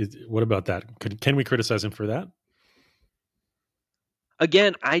 What about that? Can we criticize him for that?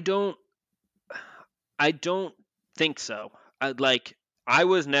 Again, I don't think so. I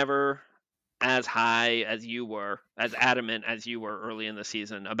was never as high as you were, as adamant as you were early in the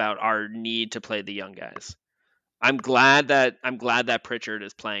season about our need to play the young guys. I'm glad that Pritchard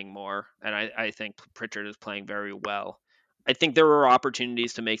is playing more, and I think Pritchard is playing very well. I think there were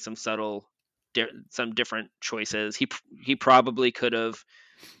opportunities to make some some different choices. He probably could have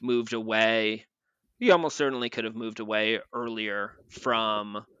moved away. He almost certainly could have moved away earlier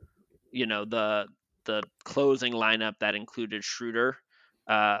from the closing lineup that included Schroeder,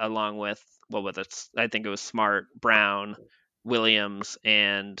 along with what was it? I think it was Smart, Brown, Williams,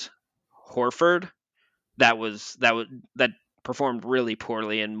 and Horford. That performed really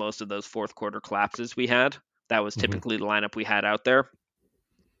poorly in most of those fourth quarter collapses we had. That was Hmm. typically the lineup we had out there.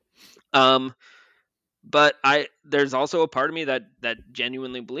 Um, but there's also a part of me that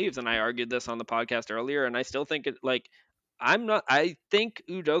genuinely believes, and I argued this on the podcast earlier, and I still think it like I think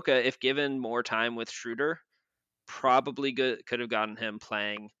Udoka, if given more time with Schroeder, probably could have gotten him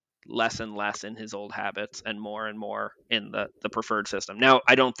playing less and less in his old habits and more in the preferred system. Now,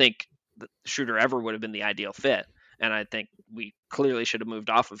 I don't think the Shooter ever would have been the ideal fit, and I think we clearly should have moved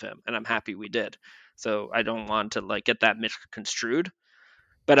off of him, and I'm happy we did. So I don't want to like get that misconstrued,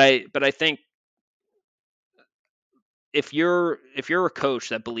 but I think if you're a coach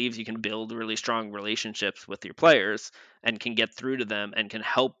that believes you can build really strong relationships with your players and can get through to them and can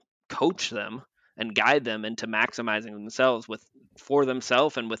help coach them and guide them into maximizing themselves for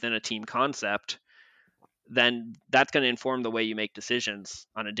themselves and within a team concept, then that's going to inform the way you make decisions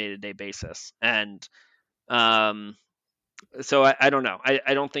on a day-to-day basis. And um, so I don't know.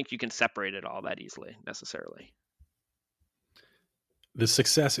 I don't think you can separate it all that easily necessarily. The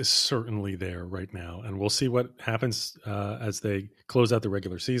success is certainly there right now, and we'll see what happens as they close out the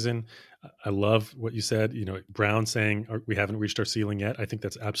regular season. I love what you said. Brown saying we haven't reached our ceiling yet. I think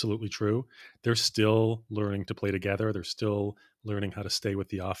that's absolutely true. They're still learning to play together. They're still learning how to stay with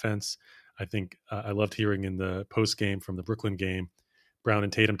the offense. I think I loved hearing in the post game from the Brooklyn game, Brown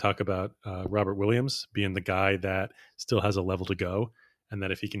and Tatum talk about Robert Williams being the guy that still has a level to go, and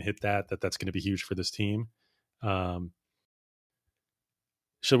that if he can hit that's going to be huge for this team. Um,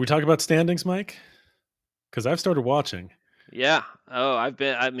 should we talk about standings, Mike? Because I've started watching. Yeah. Oh, I've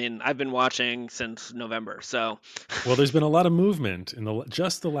been watching since November. So Well, there's been a lot of movement in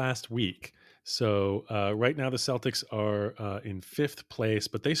just the last week. So right now the Celtics are in fifth place,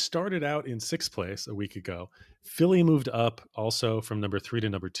 but they started out in sixth place a week ago. Philly moved up also from number 3 to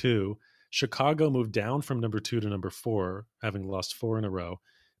number 2. Chicago moved down from number 2 to number 4, having lost 4 in a row.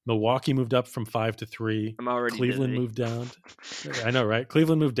 Milwaukee moved up from 5 to 3. I'm already Cleveland dizzy. moved down. I know, right?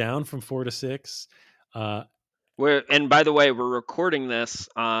 Cleveland moved down from 4 to 6. Uh, And by the way, we're recording this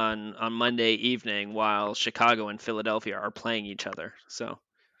on Monday evening while Chicago and Philadelphia are playing each other. So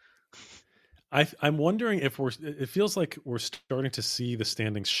I'm wondering if it feels like we're starting to see the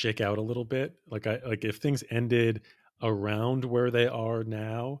standings shake out a little bit. Like if things ended around where they are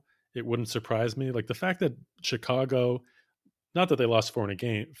now, it wouldn't surprise me. Like the fact that Chicago, not that they lost 4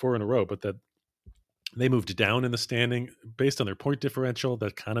 in a row, but that they moved down in the standing based on their point differential.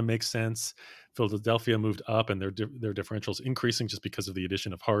 That kind of makes sense. Philadelphia moved up, and their differentials increasing just because of the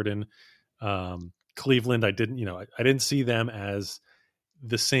addition of Harden. Cleveland, I didn't see them as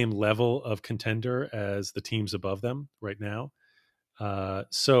the same level of contender as the teams above them right now.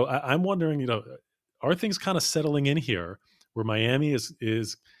 So I'm wondering, are things kind of settling in here where Miami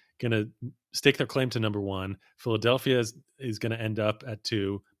is going to stake their claim to number 1, Philadelphia is going to end up at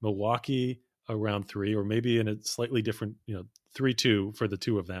 2, Milwaukee around 3, or maybe in a slightly different, 3-2 for the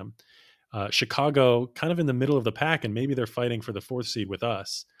two of them. Chicago kind of in the middle of the pack, and maybe they're fighting for the 4th seed with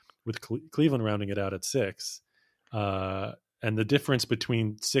us, with Cleveland rounding it out at 6. And the difference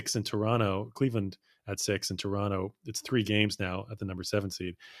between 6 and Toronto, Cleveland at 6 and Toronto, it's 3 games now at the number 7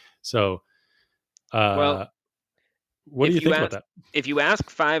 seed. So, well, what do if you you think about ask that? if you ask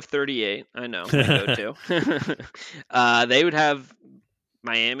 538, I know my go-to. They would have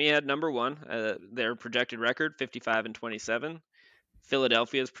Miami at number 1. Their projected record 55-27.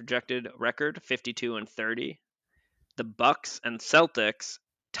 Philadelphia's projected record 52-30. The Bucks and Celtics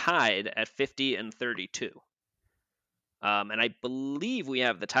tied at 50-32. And I believe we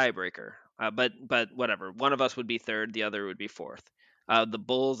have the tiebreaker. But whatever. One of us would be third, the other would be fourth. The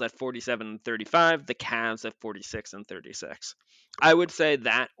Bulls at 47-35, the Cavs at 46-36. I would say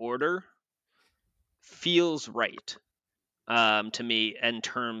that order feels right to me in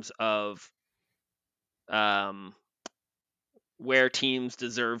terms of um, where teams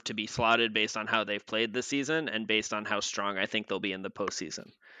deserve to be slotted based on how they've played this season and based on how strong I think they'll be in the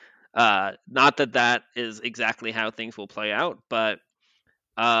postseason. Not that is exactly how things will play out, but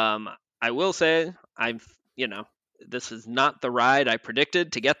Um, I will say this is not the ride I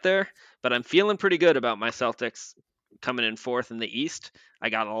predicted to get there, but I'm feeling pretty good about my Celtics coming in fourth in the East. I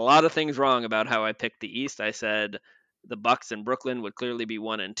got a lot of things wrong about how I picked the East. I said the Bucks and Brooklyn would clearly be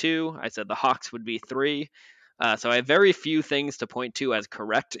 1 and 2. I said the Hawks would be 3. So I have very few things to point to as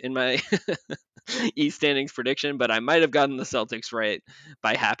correct in my East standings prediction, but I might have gotten the Celtics right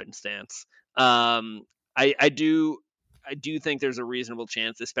by happenstance. Um, I do think there's a reasonable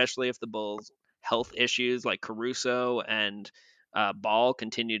chance, especially if the Bulls' health issues like Caruso and Ball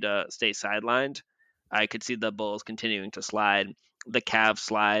continue to stay sidelined. I could see the Bulls continuing to slide. The Cavs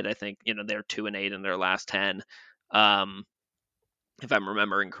slide. I think they're 2-8 in their last 10, um, if I'm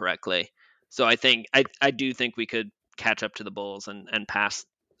remembering correctly. So I do think we could catch up to the Bulls and pass,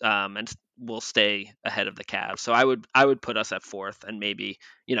 and we'll stay ahead of the Cavs. So I would put us at fourth and maybe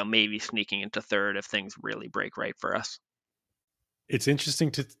sneaking into third if things really break right for us. It's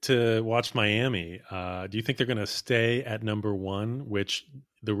interesting to watch Miami. Do you think they're going to stay at number one? Which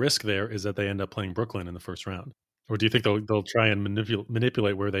the risk there is that they end up playing Brooklyn in the first round, or do you think they'll try and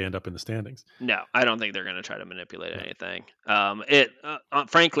manipulate where they end up in the standings? No, I don't think they're going to try to manipulate Yeah. anything.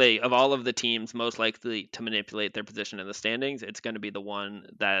 Frankly, of all of the teams most likely to manipulate their position in the standings, it's going to be the one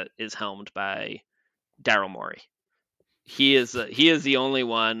that is helmed by Daryl Morey. He is the only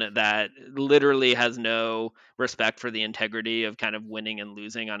one that literally has no respect for the integrity of kind of winning and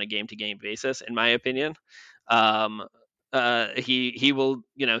losing on a game to game basis, in my opinion. Um, he will,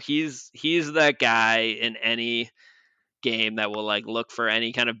 he's that guy in any game that will like look for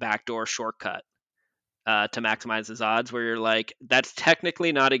any kind of backdoor shortcut to maximize his odds, where you're like, that's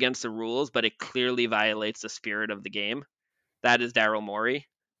technically not against the rules, but it clearly violates the spirit of the game. That is Daryl Morey.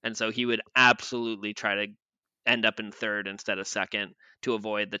 And so he would absolutely try to end up in third instead of second to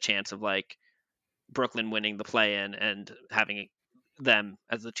avoid the chance of like Brooklyn winning the play in and having them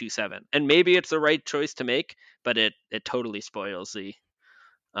as the 2-7. And maybe it's the right choice to make, but it totally spoils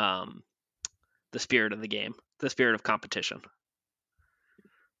um the spirit of the game, the spirit of competition.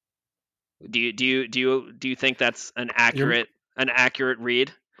 Do you think that's an You're, accurate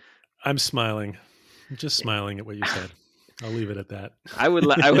read? I'm smiling. I'm just smiling at what you said. I'll leave it at that. I would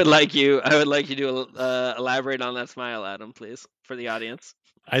like you to elaborate on that smile, Adam, please, for the audience.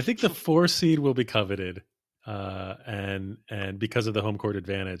 I think the 4 seed will be coveted, and because of the home court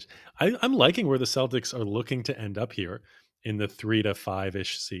advantage, I'm liking where the Celtics are looking to end up here in the 3 to 5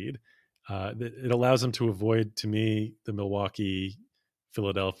 ish seed. It allows them to avoid, to me, the Milwaukee,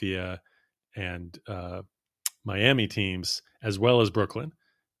 Philadelphia, and Miami teams, as well as Brooklyn.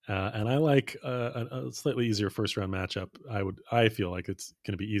 And I like a slightly easier first round matchup. I feel like it's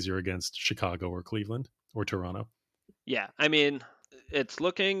going to be easier against Chicago or Cleveland or Toronto. Yeah, I mean, it's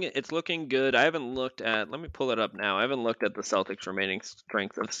looking good. I haven't looked at. Let me pull it up now. I haven't looked at the Celtics' remaining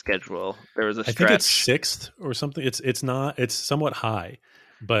strength of schedule. There was a I think it's stretch. sixth or something. It's not. It's somewhat high,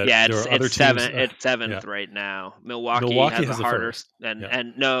 but Yeah, there it's are other it's teams. seven. It's Yeah, seventh right now. Milwaukee Milwaukee has a has the harder, first. and Yeah,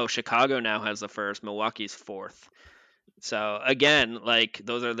 and no, Chicago now has the first. Milwaukee's fourth. So again, like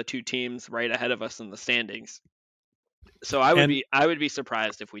those are the two teams right ahead of us in the standings. So I would and be I would be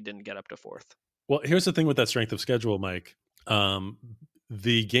surprised if we didn't get up to fourth. well, here's the thing with that strength of schedule, Mike. Um,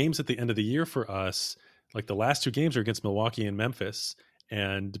 the games at the end of the year for us, like the last 2 games, are against Milwaukee and Memphis,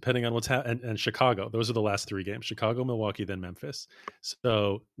 and depending on what's happening, and Chicago. Those are the last 3 games: Chicago, Milwaukee, then Memphis.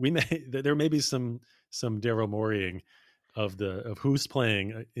 So we may there may be some Daryl Moreying of who's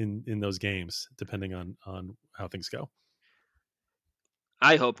playing in those games, depending on how things go.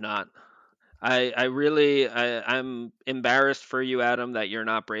 I hope not. I'm embarrassed for you, Adam, that you're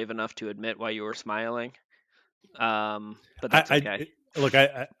not brave enough to admit why you were smiling. But that's okay. Look,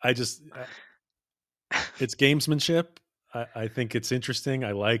 I just it's gamesmanship. I think it's interesting.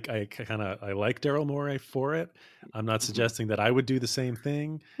 I like Daryl Morey for it. I'm not Mhm. suggesting that I would do the same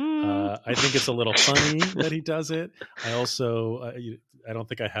thing. Hmm. I think it's a little funny that he does it. I also I don't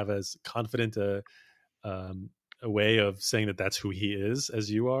think I have as confident um, a way of saying that that's who he is as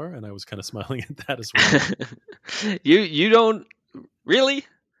you are, and I was kind of smiling at that as well. You don't really,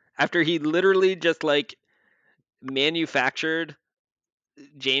 after he literally just like manufactured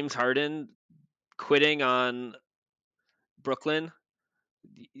James Harden quitting on Brooklyn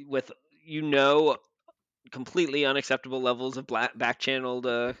with completely unacceptable levels of back channeled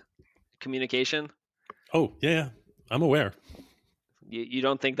communication. Oh yeah, I'm aware. You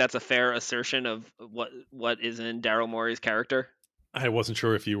don't think that's a fair assertion of what is in Daryl Morey's character? I wasn't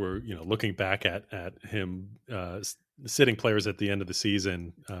sure if you were, looking back at him sitting players at the end of the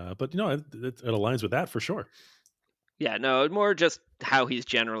season, but it aligns with that for sure. Yeah, no, more just how he's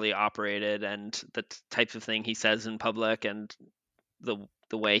generally operated and the types of thing he says in public and the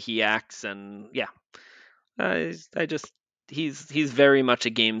the way he acts, and yeah, I just he's very much a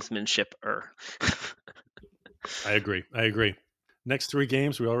gamesmanship-er. I agree. Next 3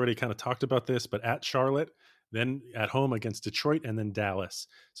 games, we already kind of talked about this, but at Charlotte, then at home against Detroit, and then Dallas.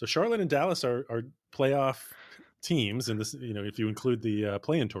 So Charlotte and Dallas are playoff teams, and this, if you include the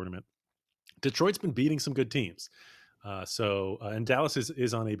play-in tournament. Detroit's been beating some good teams, and Dallas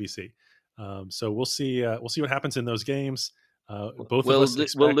is on ABC. So we'll see what happens in those games. Both of us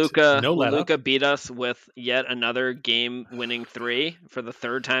expect no Will let up. Luka beat us with yet another game-winning 3 for the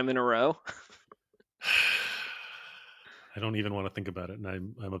 3rd time in a row? I don't even want to think about it,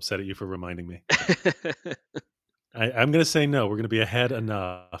 and I'm upset at you for reminding me. I'm going to say no. We're going to be ahead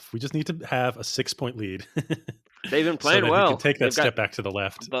enough. We just need to have a 6-point lead. They've been playing so that well. He can take that step back to the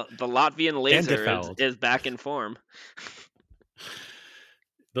left. The Latvian laser is back in form.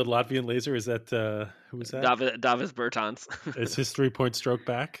 The Latvian laser, is that who is that? Davis Bertans. Is his 3-point stroke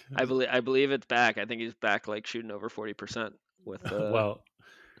back? I believe it's back. I think he's back, like shooting over 40% with. Well,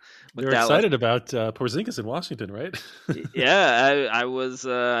 with they're Dallas. excited about Porzingis in Washington, right? Yeah, I was.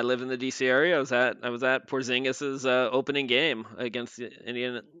 I live in the DC area. I was at Porzingis's opening game against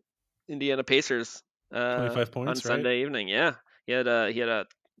the Indiana Pacers. 25 points on Sunday evening. Yeah, he had a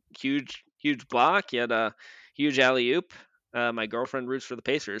huge block. He had a huge alley oop. My girlfriend roots for the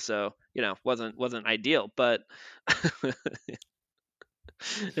Pacers, so wasn't ideal, but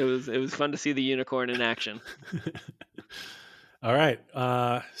it was fun to see the unicorn in action. All right.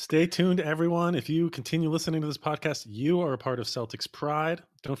 Stay tuned, everyone. If you continue listening to this podcast, you are a part of Celtics Pride.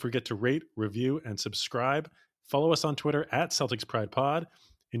 Don't forget to rate, review, and subscribe. Follow us on Twitter at Celtics Pride Pod,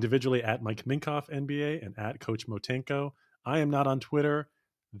 individually at Mike Minkoff NBA and at Coach Motenko. I am not on Twitter.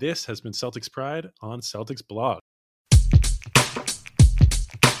 This has been Celtics Pride on Celtics Blog.